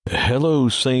Hello,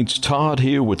 Saints. Todd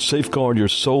here with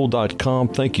SafeguardYourSoul.com.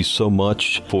 Thank you so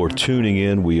much for tuning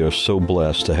in. We are so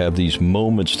blessed to have these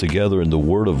moments together in the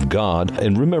Word of God.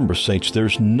 And remember, Saints,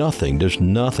 there's nothing,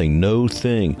 no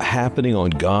thing happening on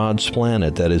God's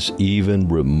planet that is even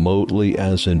remotely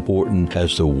as important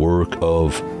as the work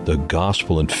of the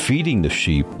gospel and feeding the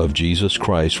sheep of Jesus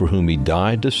Christ, for whom He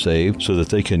died to save, so that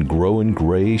they can grow in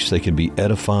grace, they can be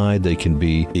edified, they can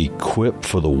be equipped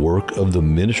for the work of the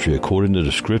ministry according to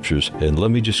the Scriptures. And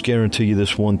let me just guarantee you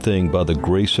this one thing: by the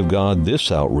grace of God,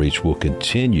 this outreach will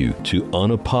continue to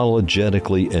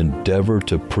unapologetically endeavor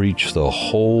to preach the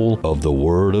whole of the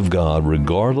Word of God,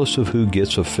 regardless of who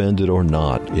gets offended or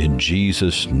not, in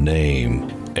Jesus'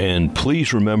 name. And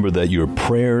please remember that your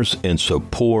prayers and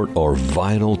support are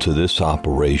vital to this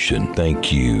operation.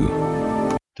 Thank you.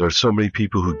 There are so many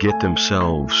people who get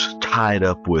themselves tied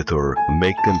up with or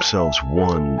make themselves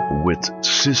one with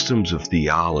systems of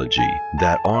theology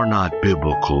that are not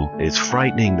biblical. It's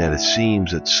frightening that it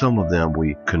seems that some of them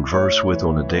we converse with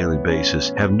on a daily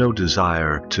basis have no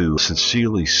desire to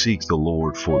sincerely seek the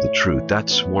Lord for the truth.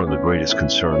 That's one of the greatest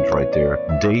concerns right there.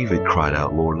 David cried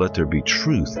out, "Lord, let there be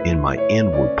truth in my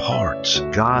inward parts."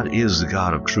 God is the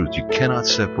God of truth. You cannot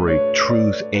separate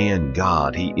truth and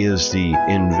God. He is the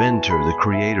inventor, the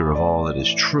creator of all that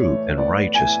is true and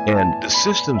righteous. And the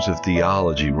systems of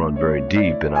theology run very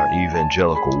deep in our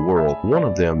evangelical world. One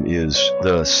of them is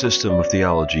the system of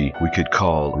theology we could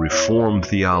call Reformed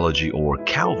theology or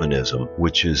Calvinism,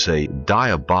 which is a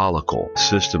diabolical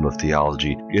system of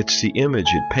theology. It's the image,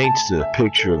 it paints the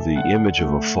picture of the image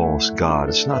of a false God.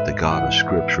 It's not the God of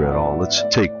Scripture at all. Let's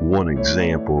take one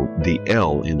example. The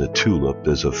L in the tulip.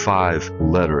 There's a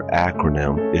 5-letter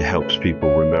acronym. It helps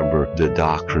people remember the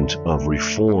doctrines of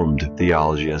Reformed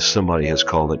theology, as somebody has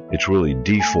called it. It's really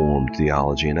deformed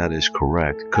theology, and that is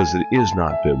correct because it is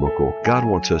not biblical. God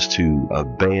wants us to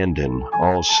abandon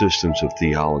all systems of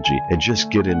theology and just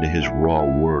get into His raw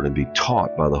word and be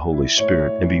taught by the Holy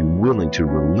Spirit and be willing to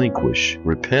relinquish,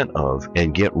 repent of,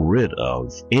 and get rid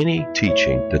of any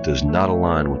teaching that does not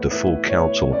align with the full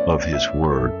counsel of His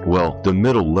word. Well, the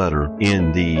middle letter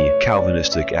in the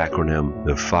Calvinistic acronym,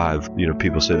 the 5,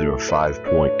 people say they're a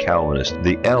 5-point Calvinist.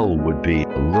 The L would be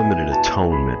limited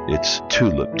atonement. It's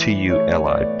TULIP,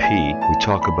 T-U-L-I-P. We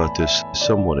talk about this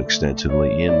somewhat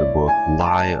extensively in the book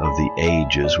Lie of the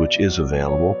Ages, which is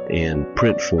available in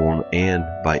print form and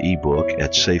by ebook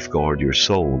at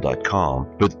SafeguardYourSoul.com.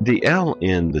 But the L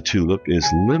in the TULIP is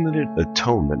limited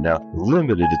atonement. Now,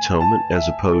 limited atonement as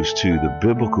opposed to the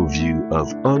biblical view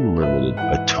of unlimited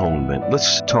atonement.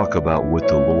 Let's talk about what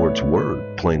the Lord's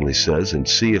Word plainly says and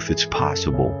see if it's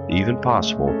possible, even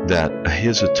possible, that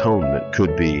His atonement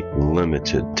could be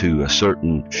limited to a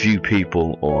certain few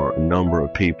people or number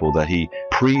of people that He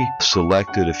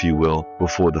pre-selected, if you will,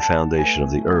 before the foundation of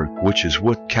the earth, which is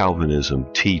what Calvinism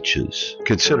teaches.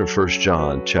 Consider 1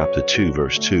 John chapter 2,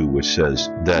 verse 2, which says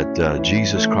that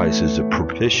Jesus Christ is the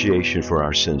propitiation for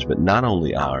our sins, but not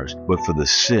only ours, but for the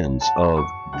sins of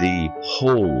the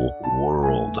whole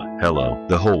world. Hello,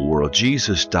 the whole world.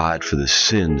 Jesus died for the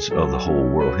sins of the whole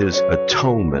world. His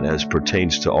atonement as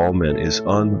pertains to all men is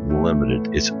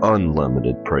unlimited. It's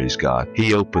unlimited, praise God.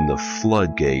 He opened the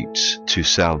floodgates to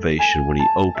salvation when He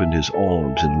opened His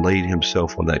arms and laid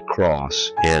Himself on that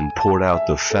cross and poured out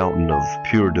the fountain of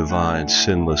pure, divine,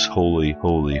 sinless, holy,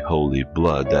 holy, holy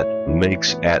blood that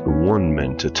makes at one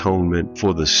moment atonement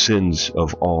for the sins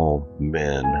of all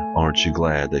men. Aren't you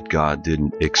glad that God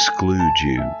didn't exclude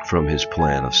you from His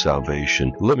plan of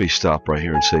salvation? Let me stop right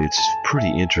here and say it's pretty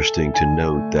interesting to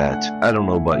note that, I don't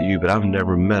know about you, but I've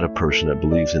never met a person that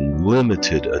believes in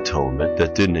limited atonement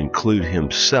that didn't include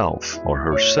himself or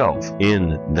herself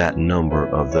in that number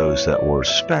of those that were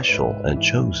special and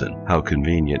chosen. How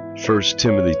convenient. 1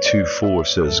 Timothy 2:4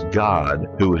 says, God,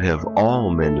 who would have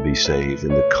all men to be saved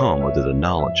and to come unto the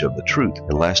knowledge of the truth.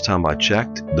 And last time I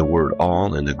checked, the word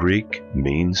all in the Greek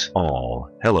means all.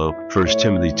 Hello, 1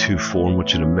 Timothy 2:4. I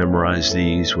want you to memorize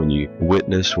these when you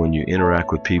witness, when you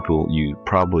interact with people. You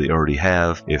probably already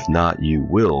have. If not, you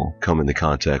will come into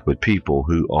contact with people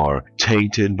who are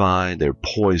tainted by, they're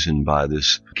poisoned by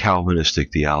this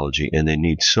Calvinistic theology, and they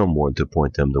need someone to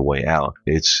point them the way out.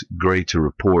 It's great to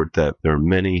report that there are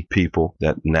many people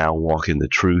that now walk in the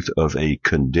truth of a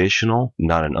conditional,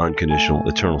 not an unconditional,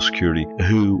 eternal security,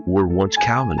 who were once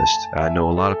Calvinists. I know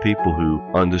a lot of people who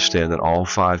understand that all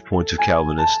 5 points of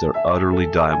Calvinists are utterly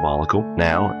totally diabolical.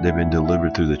 Now they've been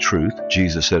delivered through the truth.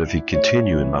 Jesus said, if you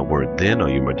continue in my word, then are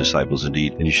you my disciples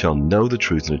indeed, and you shall know the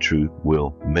truth, and the truth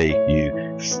will make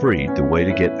you free. The way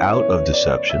to get out of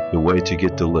deception, the way to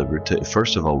get delivered, to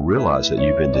first of all realize that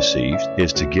you've been deceived,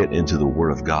 is to get into the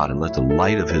Word of God and let the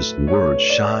light of His Word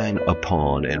shine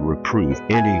upon and reprove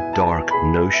any dark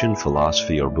notion,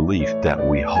 philosophy, or belief that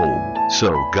we hold.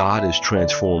 So God is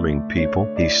transforming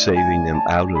people. He's saving them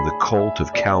out of the cult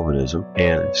of Calvinism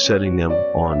and setting them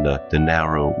on the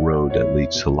narrow road that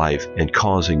leads to life, and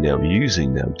causing them,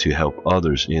 using them to help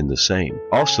others in the same.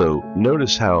 Also,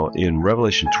 notice how in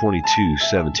Revelation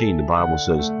 22:17 the Bible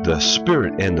says, the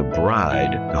Spirit and the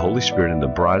bride, the Holy Spirit and the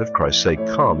bride of Christ say,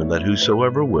 come, and let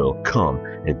whosoever will come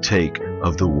and take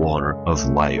of the water of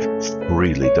life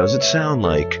freely. Doesn't sound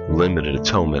like limited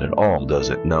atonement at all, does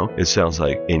it? No, it sounds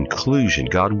like inclusion.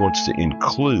 God wants to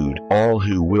include all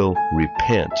who will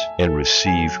repent and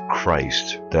receive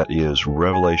Christ. That is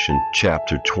Revelation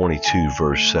chapter 22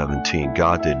 verse 17.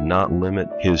 God did not limit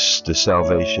the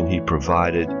salvation He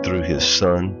provided through His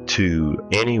Son to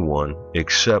anyone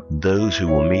except those who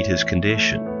will meet His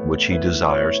condition, which He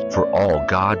desires for all.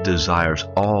 God desires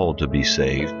all to be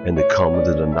saved and to come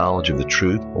into the knowledge of the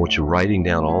truth. I want you writing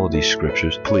down all of these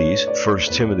scriptures. Please, 1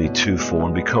 Timothy 2:4,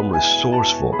 and become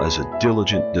resourceful as a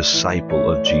diligent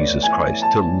disciple of Jesus Christ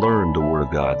to learn the Word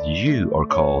of God. You are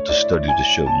called to study to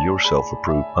show yourself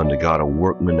approved unto God, a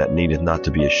workman that needeth not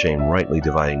to be ashamed, rightly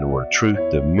dividing the word of truth.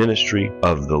 The ministry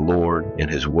of the Lord in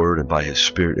His Word and by His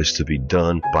Spirit is to be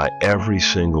done by every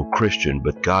single Christian,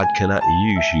 but God cannot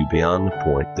use you beyond the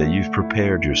point that you've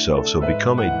prepared yourself. So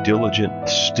become a diligent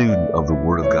student of the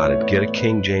Word of God and get a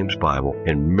King James Bible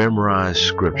and memorize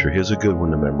Scripture. Here's a good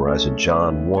one to memorize in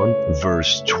John 1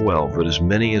 verse 12. But as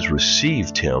many as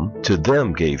received Him, to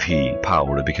them gave He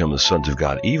power to become the sons of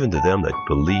God, even to them that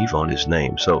believe on His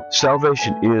name. So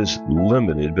salvation is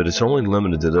limited, but it's only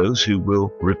limited to those who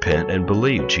will repent and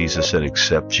believe. Jesus said,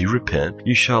 except ye repent,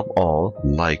 you shall all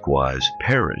likewise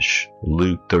perish.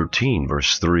 Luke 13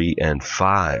 verse 3 and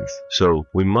 5. So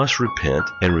we must repent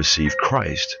and receive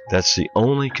Christ. That's the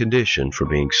only condition for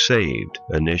being saved.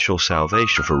 Initial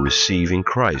salvation, for receiving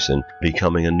Christ and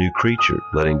becoming a new creature,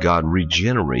 letting God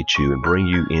regenerate you and bring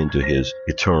you into His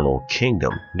eternal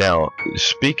kingdom. Now,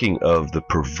 speaking of the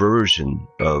perversion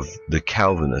of the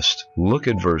Calvinist, look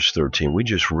at verse 13. We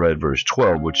just read verse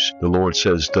 12, which the Lord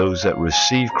says, those that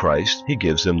receive Christ, He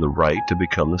gives them the right to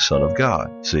become the Son of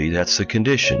God. See, that's the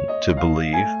condition, to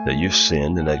believe that you've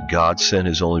sinned and that God sent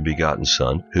His only begotten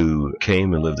Son, who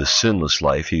came and lived a sinless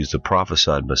life. He's the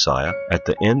prophesied Messiah. At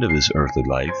the end of His earthly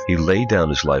life, He laid down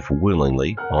His life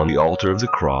willingly on the altar of the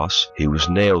cross. He was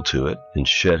nailed to it and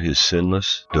shed His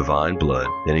sinless divine blood.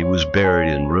 Then He was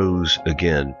buried and rose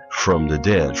again from the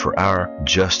dead for our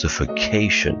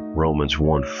justification. Romans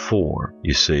 1:4.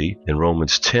 You see, in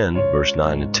Romans 10 verse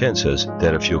 9 and 10 says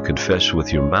that if you'll confess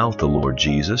with your mouth the Lord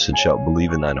Jesus and shalt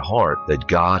believe in thine heart that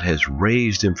God has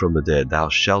raised Him from the dead, thou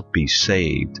shalt be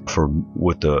saved. For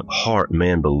with the heart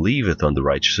man believeth unto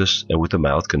righteousness, and with the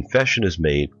mouth confession is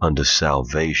made unto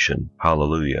salvation.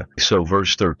 Hallelujah. So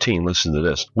verse 13, listen to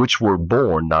this. Which were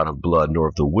born not of blood, nor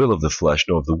of the will of the flesh,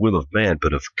 nor of the will of man,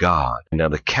 but of God. Now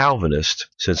the Calvinist,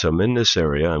 since I'm in this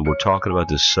area and we're talking about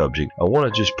this subject, I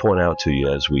want to just point out to you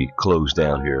as we close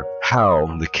down here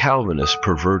how the Calvinist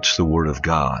perverts the Word of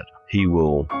God. He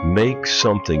will make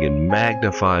something and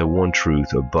magnify one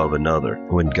truth above another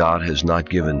when God has not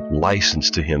given license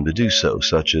to him to do so,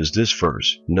 such as this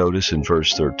verse. Notice in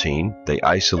verse 13, they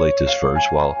isolate this verse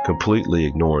while completely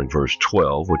ignoring verse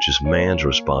 12, which is man's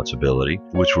responsibility,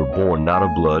 which were born not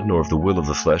of blood, nor of the will of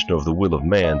the flesh, nor of the will of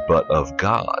man, but of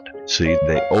God. See,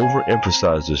 they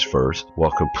overemphasize this verse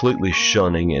while completely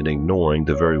shunning and ignoring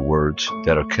the very words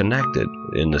that are connected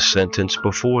in the sentence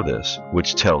before this,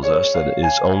 which tells us that it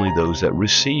is only those that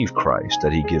receive Christ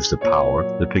that he gives the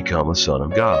power to become a son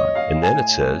of God. And then it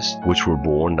says, which were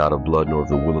born not of blood, nor of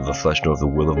the will of the flesh, nor of the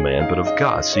will of man, but of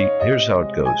God. See, here's how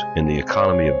it goes in the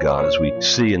economy of God, as we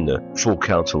see in the full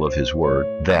counsel of his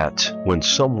word, that when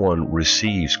someone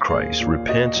receives Christ,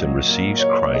 repents and receives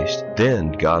Christ,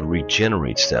 then God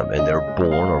regenerates them, and they're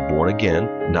born or born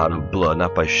again, not of blood,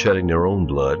 not by shedding their own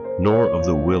blood, nor of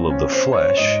the will of the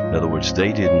flesh. In other words,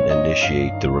 they didn't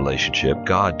initiate the relationship.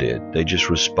 God did. They just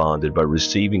responded responded by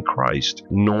receiving Christ,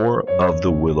 nor of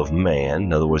the will of man.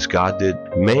 In other words,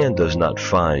 man does not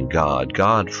find God.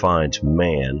 God finds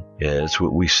man. It's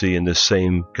what we see in the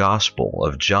same gospel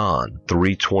of John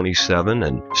 3:27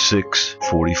 and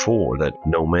 6:44, that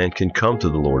no man can come to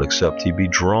the Lord except he be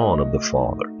drawn of the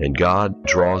Father. And God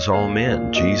draws all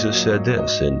men. Jesus said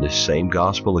this in the same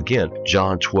gospel again,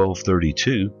 John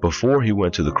 12:32. Before he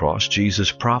went to the cross,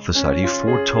 Jesus prophesied. He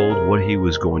foretold what he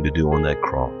was going to do on that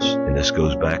cross. And this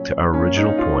goes back to our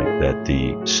original point that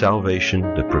the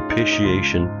salvation, the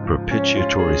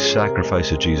propitiatory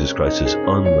sacrifice of Jesus Christ is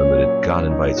unlimited. God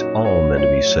invites all men to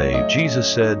be saved.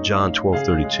 Jesus said, John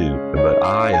 12:32, but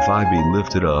if I be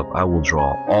lifted up, I will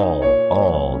draw all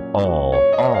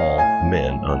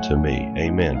men unto me.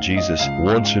 Amen. Jesus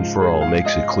once and for all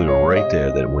makes it clear right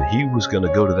there that when he was going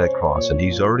to go to that cross, and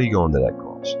he's already gone to that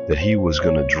cross, that he was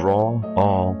going to draw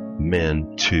all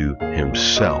men to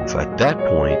himself. At that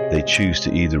point, they choose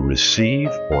to either receive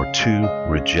or to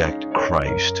reject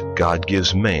Christ. God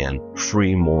gives man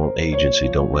free moral agency.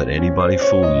 Don't let anybody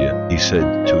fool you. He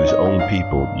said to his own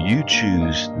people, you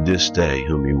choose this day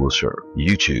whom you will serve.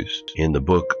 You choose. In the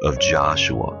book of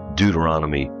Joshua,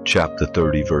 Deuteronomy chapter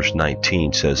 30 verse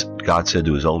 19 says, God said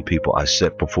to his own people, I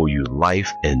set before you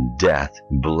life and death,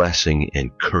 blessing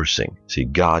and cursing. See,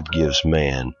 God gives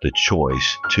man the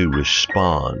choice to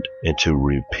respond and to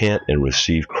repent and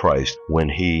receive Christ when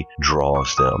he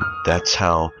draws them. That's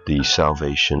how the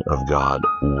salvation of God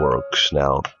works.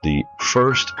 Now, the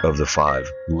first of the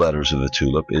 5 letters of the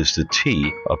tulip is the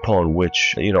T, upon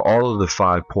which, all of the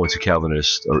 5 points of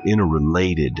Calvinists are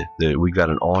interrelated. We've got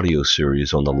an audio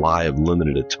series on the lie of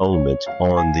limited atonement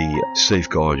on the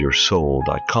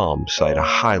safeguardyoursoul.com site. I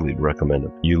highly recommend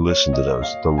it. You listen to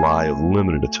those. The lie of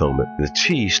limited atonement. The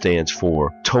T stands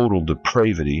for total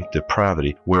depravity,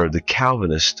 where the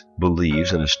Calvinist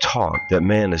believes and is taught that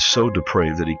man is so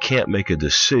depraved that he can't make a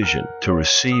decision to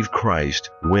receive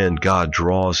Christ when God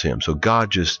draws him. So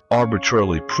God just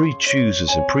arbitrarily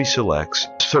pre-chooses and pre-selects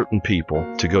certain people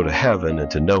to go to heaven and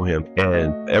to know him,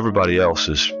 and everybody else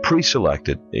is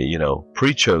pre-selected,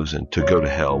 pre-chosen to go to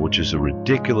hell, which is a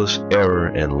ridiculous error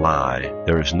and lie.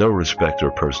 There is no respecter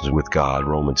of persons with God,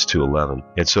 Romans 2:11.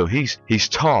 And so he's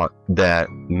taught that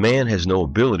man has no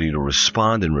ability to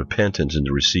respond in repentance and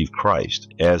to receive Christ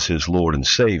as his Lord and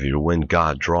Savior when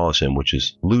God draws him, which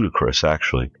is ludicrous,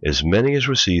 actually. As many as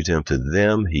received him, to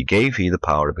them he gave the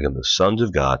power to become the sons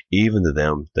of God, even to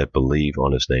them that believe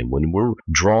on his name. When we're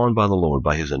drawn by the Lord,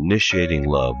 by his initiating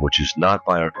love, which is not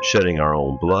by our shedding our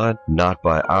own blood, not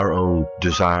by our own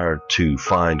desire to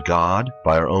find God,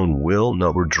 by our own will.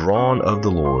 No, we're drawn of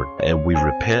the Lord, and we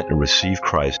repent and receive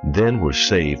Christ. Then we're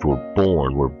saved. We're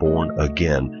born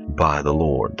again by the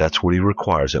Lord. That's what he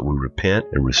requires, that we repent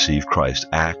and receive Christ.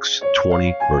 Acts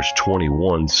 20 verse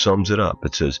 21 sums it up.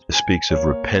 It speaks of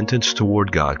repentance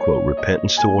toward God, quote,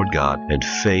 repentance toward God and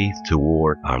faith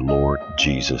toward our Lord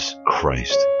Jesus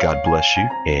Christ. God bless you,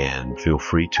 and feel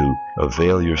free to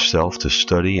avail yourself to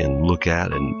study and look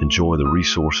at and enjoy the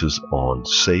resources on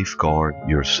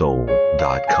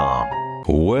safeguardyoursoul.com.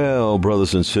 Well,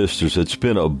 brothers and sisters, it's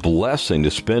been a blessing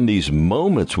to spend these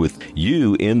moments with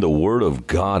you in the Word of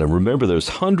God. And remember, there's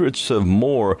hundreds of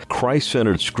more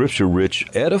Christ-centered, scripture-rich,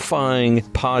 edifying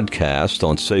podcasts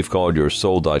on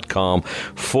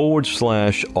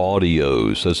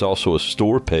safeguardyoursoul.com/audios. There's also a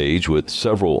store page with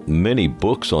many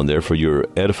books on there for your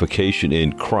edification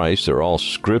in Christ. They're all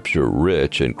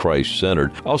scripture-rich and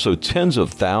Christ-centered. Also, tens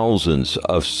of thousands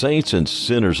of saints and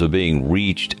sinners are being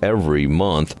reached every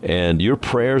month, and your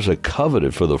prayers are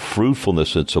coveted for the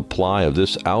fruitfulness and supply of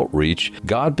this outreach.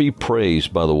 God be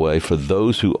praised, by the way, for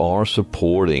those who are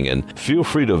supporting. And feel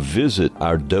free to visit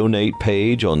our donate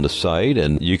page on the site,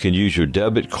 and you can use your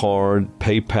debit card,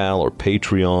 PayPal, or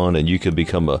Patreon, and you can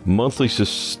become a monthly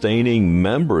sustaining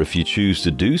member if you choose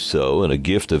to do so, and a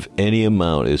gift of any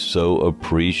amount is so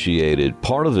appreciated.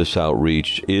 Part of this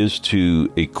outreach is to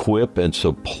equip and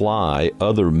supply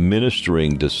other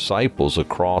ministering disciples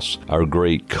across our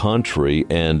great country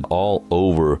and all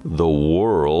over the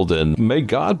world. And may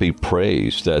God be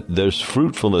praised that there's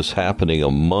fruitfulness happening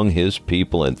among his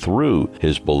people and through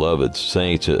his beloved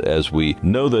saints, as we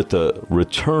know that the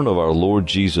return of our Lord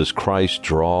Jesus Christ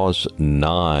draws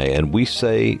nigh. And we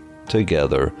say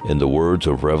together, in the words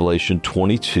of Revelation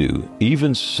 22,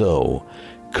 even so,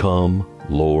 come,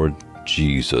 Lord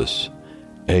Jesus.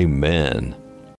 Amen